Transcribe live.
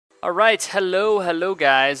Alright, hello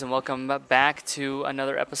guys, and welcome back to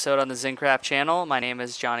another episode on the ZenCraft channel. My name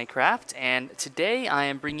is Johnny Craft, and today I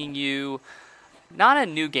am bringing you not a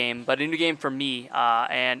new game, but a new game for me,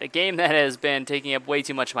 and a game that has been taking up way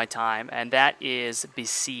too much of my time, and that is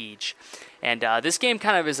Besiege. And this game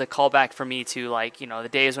kind of is a callback for me to, like, you know, the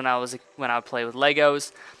days when I would play with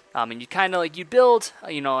Legos, and you kind of like you build,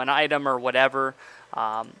 you know, an item or whatever.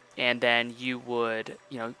 And then you would,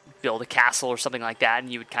 you know, build a castle or something like that,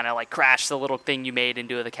 and you would kind of like crash the little thing you made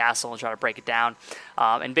into the castle and try to break it down.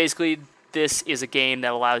 And basically, this is a game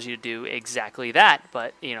that allows you to do exactly that,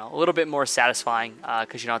 but, you know, a little bit more satisfying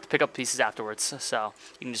because you don't have to pick up pieces afterwards, so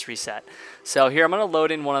you can just reset. So here, I'm going to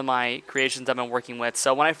load in one of my creations I've been working with.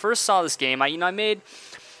 So when I first saw this game, I made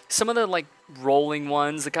some of the, like, rolling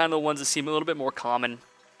ones, the kind of the ones that seem a little bit more common.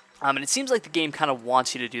 And it seems like the game kind of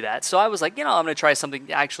wants you to do that. So I was like, you know, I'm going to try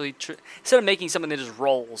something actually, instead of making something that just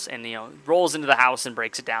rolls and, you know, rolls into the house and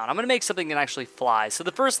breaks it down, I'm going to make something that actually flies. So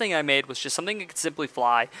the first thing I made was just something that could simply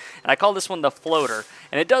fly, and I call this one the floater.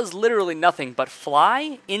 And it does literally nothing but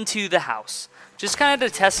fly into the house. Just kind of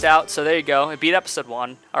to test out. So there you go. It beat episode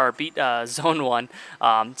 1, or beat zone 1.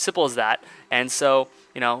 Simple as that. And so,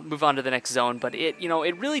 you know, move on to the next zone. But it, you know,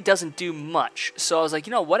 it really doesn't do much. So I was like,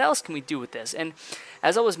 you know, what else can we do with this? And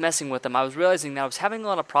as I was messing with them, I was realizing that I was having a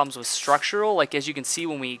lot of problems with structural. Like, as you can see,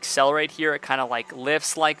 when we accelerate here, it kind of like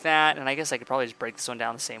lifts like that. And I guess I could probably just break this one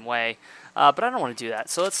down the same way. But I don't want to do that.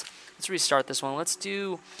 So let's restart this one. Let's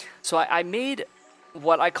do, so I made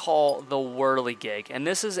what I call the whirligig. And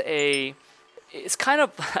this is it's kind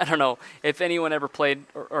of, I don't know if anyone ever played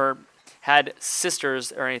or had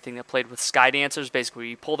sisters or anything that played with sky dancers. Basically,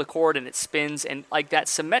 you pull the cord and it spins, and like that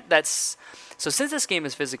cement. So since this game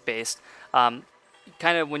is physics based,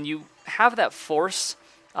 kind of when you have that force,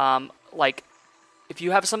 like if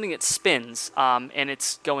you have something that spins and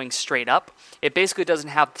it's going straight up, it basically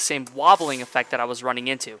doesn't have the same wobbling effect that I was running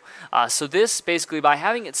into. So this basically, by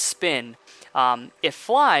having it spin, it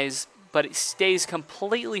flies, but it stays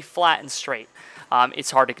completely flat and straight.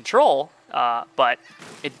 It's hard to control, but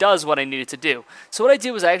it does what I need it to do. So what I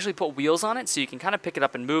did was I actually put wheels on it, so you can kind of pick it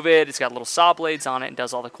up and move it. It's got little saw blades on it and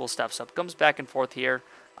does all the cool stuff. So it comes back and forth here.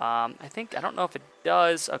 I don't know if it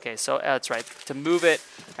does. Okay, so that's right. To move it,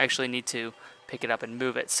 I actually need to pick it up and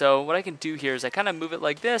move it. So what I can do here is I kind of move it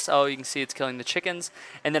like this. Oh, you can see it's killing the chickens.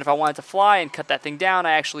 And then if I want it to fly and cut that thing down,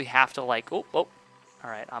 I actually have to like, oh. All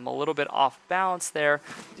right, I'm a little bit off balance there.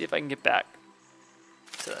 See if I can get back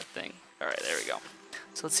to that thing. All right, there we go.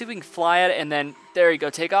 So let's see if we can fly at it, and then there you go.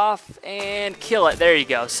 Take off and kill it. There you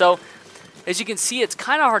go. So as you can see, it's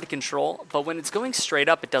kind of hard to control, but when it's going straight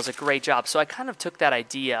up, it does a great job. So I kind of took that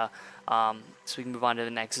idea, so we can move on to the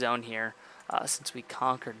next zone here, since we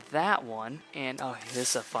conquered that one. And, oh, this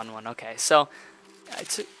is a fun one. Okay, so I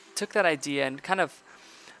took that idea and kind of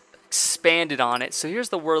expanded on it. So here's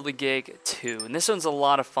the whirligig 2, and this one's a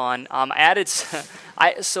lot of fun. I added,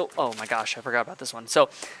 oh my gosh, I forgot about this one. So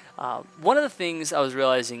one of the things I was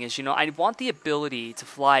realizing is, you know, I want the ability to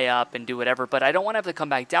fly up and do whatever, but I don't want to have to come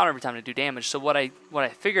back down every time to do damage. So what I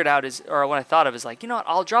figured out is, or what I thought of is, like, you know what,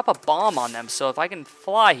 I'll drop a bomb on them. So if I can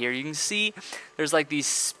fly here, you can see there's like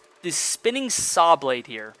this spinning saw blade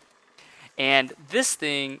here. And this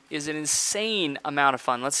thing is an insane amount of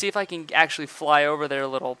fun. Let's see if I can actually fly over their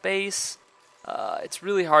little base. It's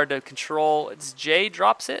really hard to control. It's J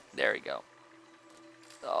drops it. There we go.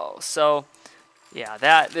 Oh, so yeah,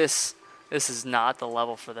 this is not the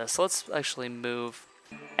level for this. So let's actually move.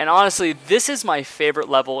 And honestly, this is my favorite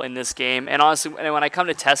level in this game. And honestly, when I come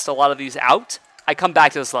to test a lot of these out, I come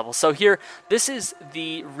back to this level. So here, this is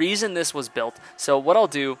the reason this was built. So what I'll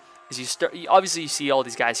do is obviously you see all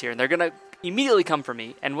these guys here, and they're gonna immediately come for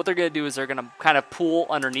me. And what they're gonna do is they're gonna kind of pool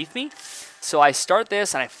underneath me. So I start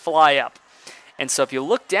this and I fly up. And so if you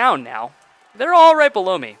look down now, they're all right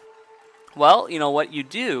below me. Well, you know what you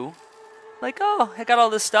do, like, oh, I got all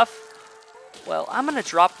this stuff. Well, I'm gonna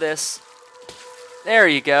drop this. There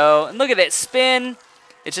you go. And look at it spin.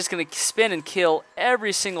 It's just gonna spin and kill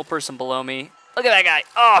every single person below me. Look at that guy.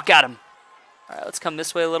 Oh, got him. All right, let's come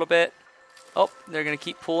this way a little bit. Oh, they're going to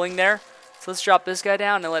keep pulling there. So let's drop this guy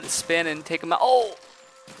down and let it spin and take him out. Oh!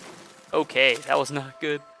 Okay, that was not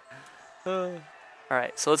good. All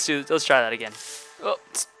right, so let's try that again. Oh,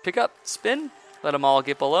 pick up, spin. Let them all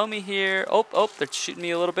get below me here. Oh, they're shooting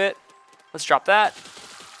me a little bit. Let's drop that.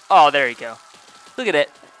 Oh, there you go. Look at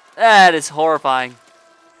it. That is horrifying.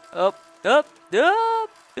 Up.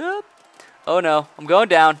 Oh no, I'm going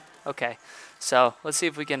down. Okay, so let's see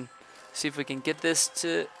if we can get this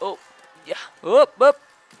to. Oh, yeah. Up.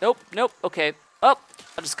 Nope. Okay. I'll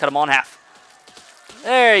just cut them all in half.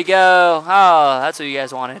 There you go. Oh, that's what you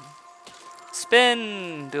guys wanted.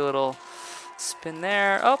 Spin. Do a little spin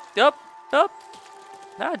there. Oh, up, up.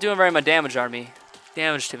 Not doing very much damage to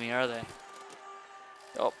me, are they?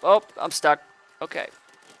 Oh, oh, I'm stuck. Okay.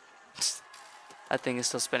 That thing is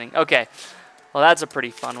still spinning. Okay. Well, that's a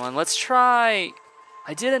pretty fun one. Let's try...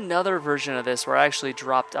 I did another version of this where I actually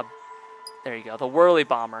dropped a... There you go. The whirly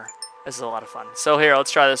bomber. This is a lot of fun. So here,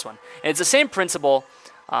 let's try this one. And it's the same principle.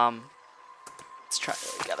 Let's try...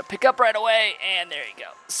 Gotta pick up right away. And there you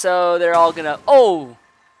go. So they're all gonna... Oh!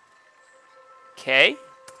 Okay.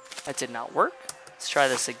 That did not work. Let's try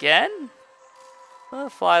this again.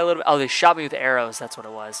 Fly a little bit. Oh, they shot me with arrows. That's what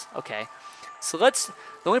it was. Okay. So let's...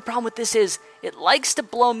 The only problem with this is it likes to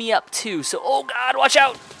blow me up too. So, oh God, watch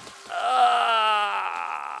out.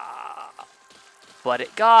 But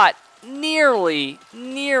it got nearly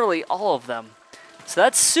all of them. So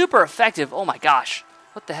that's super effective. Oh my gosh.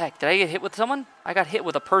 What the heck? Did I get hit with someone? I got hit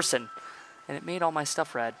with a person. And it made all my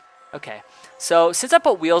stuff red. Okay. So since I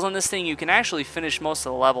put wheels on this thing, you can actually finish most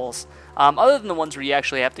of the levels. Other than the ones where you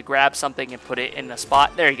actually have to grab something and put it in a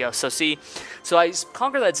spot. There you go. So see, so I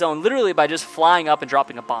conquer that zone literally by just flying up and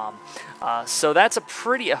dropping a bomb. So that's a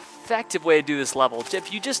pretty effective way to do this level.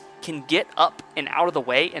 If you just can get up and out of the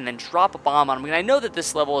way and then drop a bomb on them. And I know that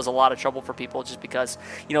this level is a lot of trouble for people just because,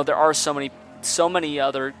 you know, there are so many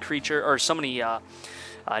other creatures, or so many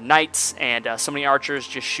knights and so many archers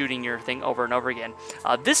just shooting your thing over and over again.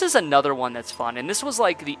 This is another one that's fun, and this was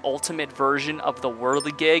like the ultimate version of the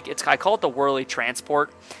whirligig. I call it the whirly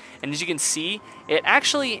transport, and as you can see, it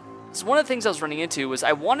actually is one of the things I was running into was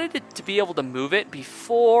I wanted it to be able to move it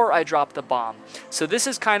before I dropped the bomb. So this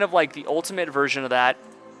is kind of like the ultimate version of that,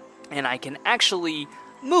 and I can actually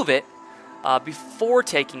move it before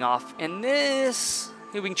taking off. And this,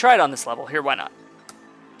 we can try it on this level. Here, why not?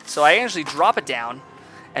 So I actually drop it down,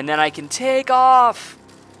 and then I can take off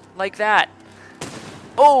like that.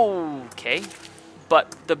 Okay.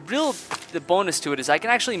 But the bonus to it is I can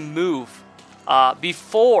actually move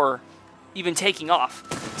before even taking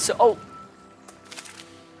off. So, oh.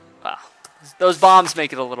 Wow. Those bombs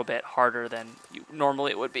make it a little bit harder than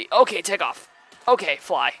normally it would be. Okay, take off. Okay,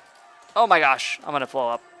 fly. Oh my gosh, I'm gonna blow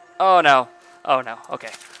up. Oh no. Oh no. Okay,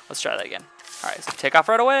 let's try that again. All right, so take off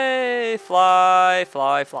right away. Fly,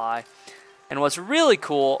 fly, fly. And what's really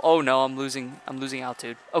cool, oh no, I'm losing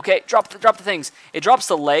altitude. Okay, drop the things. It drops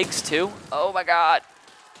the legs too. Oh my god.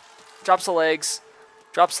 Drops the legs.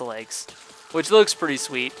 Drops the legs. Which looks pretty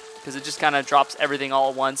sweet, because it just kind of drops everything all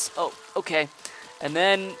at once. Oh, okay. And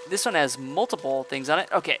then this one has multiple things on it.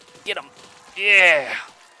 Okay, get them. Yeah.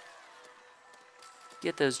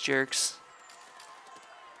 Get those jerks.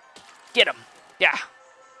 Get them. Yeah.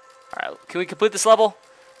 All right, can we complete this level?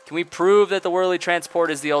 Can we prove that the whirly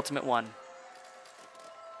transport is the ultimate one?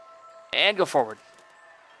 And go forward.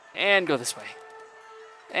 And go this way.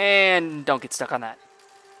 And don't get stuck on that.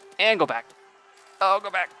 And go back. Oh, go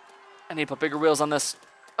back. I need to put bigger wheels on this.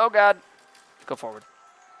 Oh, God. Go forward.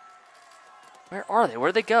 Where are they?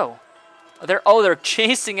 Where'd they go? They're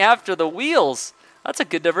chasing after the wheels. That's a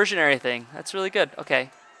good diversionary thing. That's really good. Okay.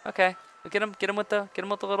 Okay. Get him with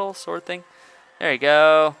the little sword thing. There you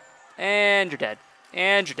go. And you're dead.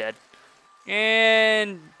 And you're dead.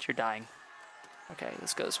 And you're dying. Okay,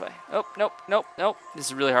 let's go this way. Oh, nope, nope, nope. This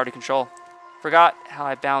is really hard to control. Forgot how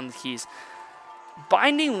I bound the keys.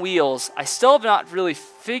 Binding wheels, I still have not really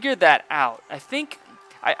figured that out. I think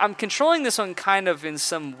I'm controlling this one kind of in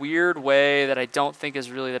some weird way that I don't think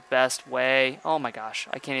is really the best way. Oh my gosh,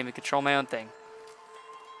 I can't even control my own thing.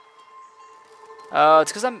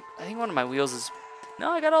 It's because I think one of my wheels is...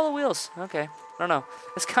 No, I got all the wheels. Okay, I don't know.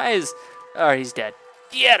 This guy is... Oh, he's dead.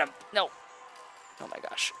 Get him! No. Oh my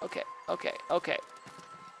gosh. Okay, okay, okay.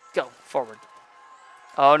 Go, forward.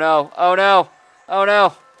 Oh no, oh no, oh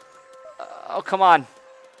no. Oh, come on.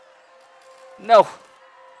 No.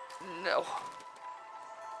 No.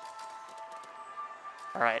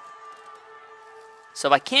 Alright. So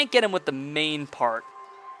if I can't get him with the main part,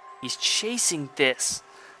 he's chasing this.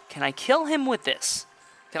 Can I kill him with this?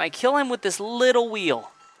 Can I kill him with this little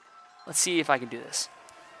wheel? Let's see if I can do this.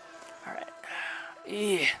 Alright.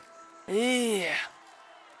 Yeah. Yeah.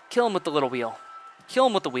 Kill him with the little wheel. Kill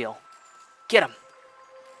him with the wheel. Get him.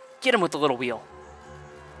 Get him with the little wheel.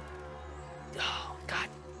 Oh, God.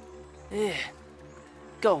 Yeah.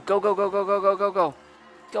 Go, go, go, go, go, go, go, go, go.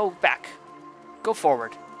 Go back. Go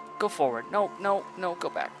forward. Go forward. No, no, no, go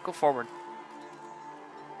back. Go forward.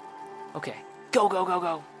 Okay. Go, go, go,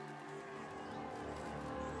 go.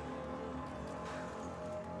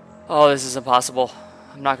 Oh, this is impossible.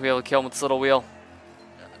 I'm not going to be able to kill him with this little wheel.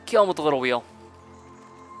 Kill him with the little wheel.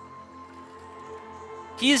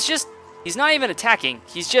 He's not even attacking.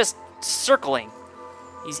 He's just circling.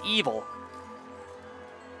 He's evil.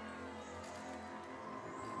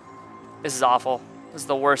 This is awful. This is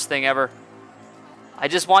the worst thing ever. I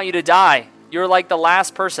just want you to die. You're like the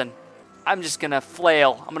last person. I'm just going to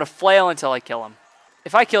flail. I'm going to flail until I kill him.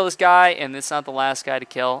 If I kill this guy and it's not the last guy to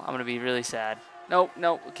kill, I'm going to be really sad. Nope,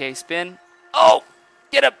 nope. Okay, spin. Oh!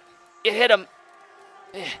 Get him! You hit him.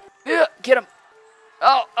 Get him.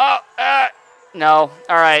 No.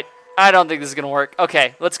 All right. I don't think this is going to work.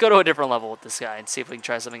 Okay, let's go to a different level with this guy and see if we can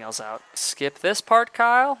try something else out. Skip this part,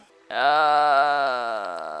 Kyle?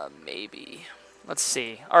 Maybe. Let's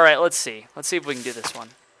see. All right, let's see. Let's see if we can do this one.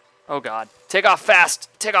 Oh, God. Take off fast.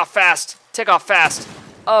 Take off fast. Take off fast.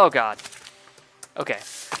 Oh, God. Okay.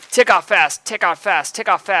 Take off fast. Take off fast. Take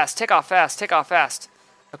off fast. Take off fast. Take off fast.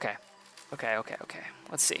 Okay. Okay, okay, okay.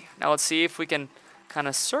 Let's see. Now let's see if we can kind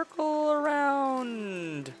of circle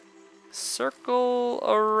around. Circle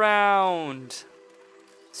around.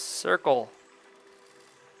 Circle.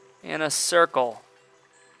 In a circle.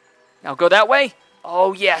 Now go that way.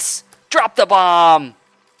 Oh, yes. Drop the bomb.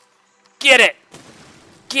 Get it.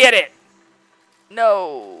 Get it.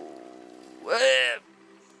 No.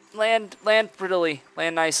 Land prettily.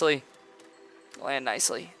 Land nicely. Land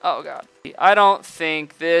nicely. Oh, God. I don't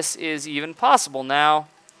think this is even possible now.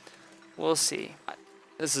 We'll see.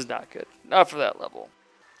 This is not good. Not for that level.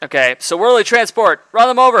 Okay, so whirly transport. Run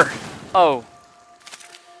them over. Oh.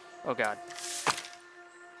 Oh, God.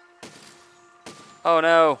 Oh,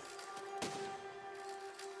 no.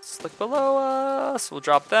 Slick below us. We'll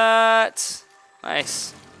drop that.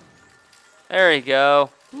 Nice. There you go.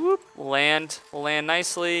 Whoop. We'll land. We'll land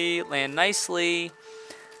nicely. Land nicely.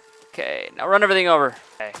 Okay, now run everything over.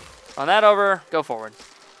 Okay, run that over. Go forward.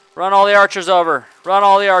 Run all the archers over. Run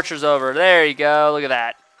all the archers over. There you go. Look at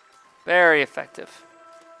that. Very effective.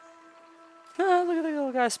 Ah, look at the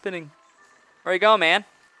little guy spinning. Where you go, man?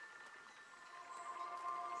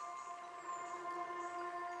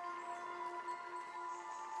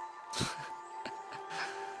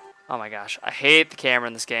 Oh my gosh, I hate the camera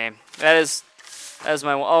in this game. That is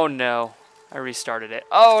my, oh no, I restarted it.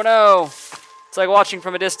 Oh no, it's like watching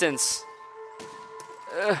from a distance.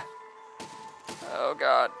 Ugh. Oh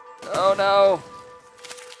God, oh no.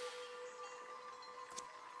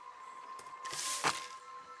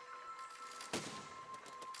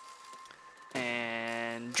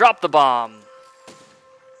 And drop the bomb.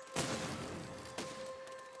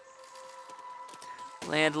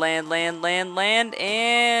 Land, land, land, land, land,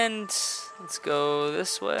 and let's go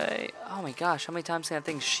this way. Oh my gosh, how many times can that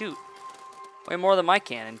thing shoot? Way more than my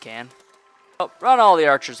cannon can. Oh, run all the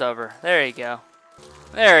archers over. There you go.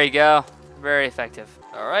 There you go. Very effective.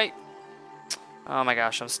 All right. Oh my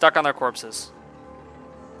gosh, I'm stuck on their corpses.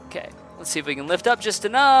 Okay, let's see if we can lift up just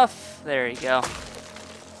enough. There you go.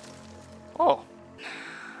 Oh,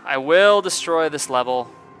 I will destroy this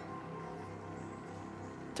level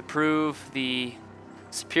to prove the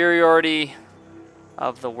superiority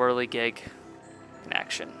of the whirligig in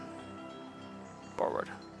action. Forward.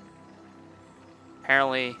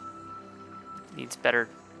 Apparently needs better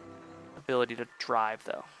ability to drive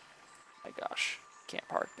though. My gosh, can't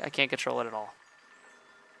park. I can't control it at all.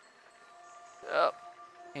 Up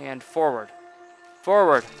and forward.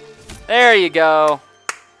 Forward. There you go.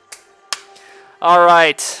 All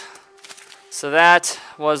right. So that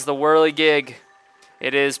was the whirligig.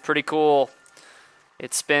 It is pretty cool.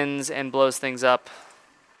 It spins and blows things up.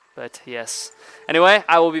 But yes. Anyway,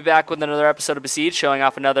 I will be back with another episode of Besiege, showing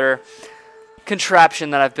off another contraption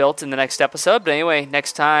that I've built in the next episode. But anyway,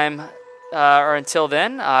 next time, or until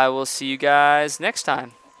then, I will see you guys next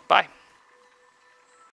time.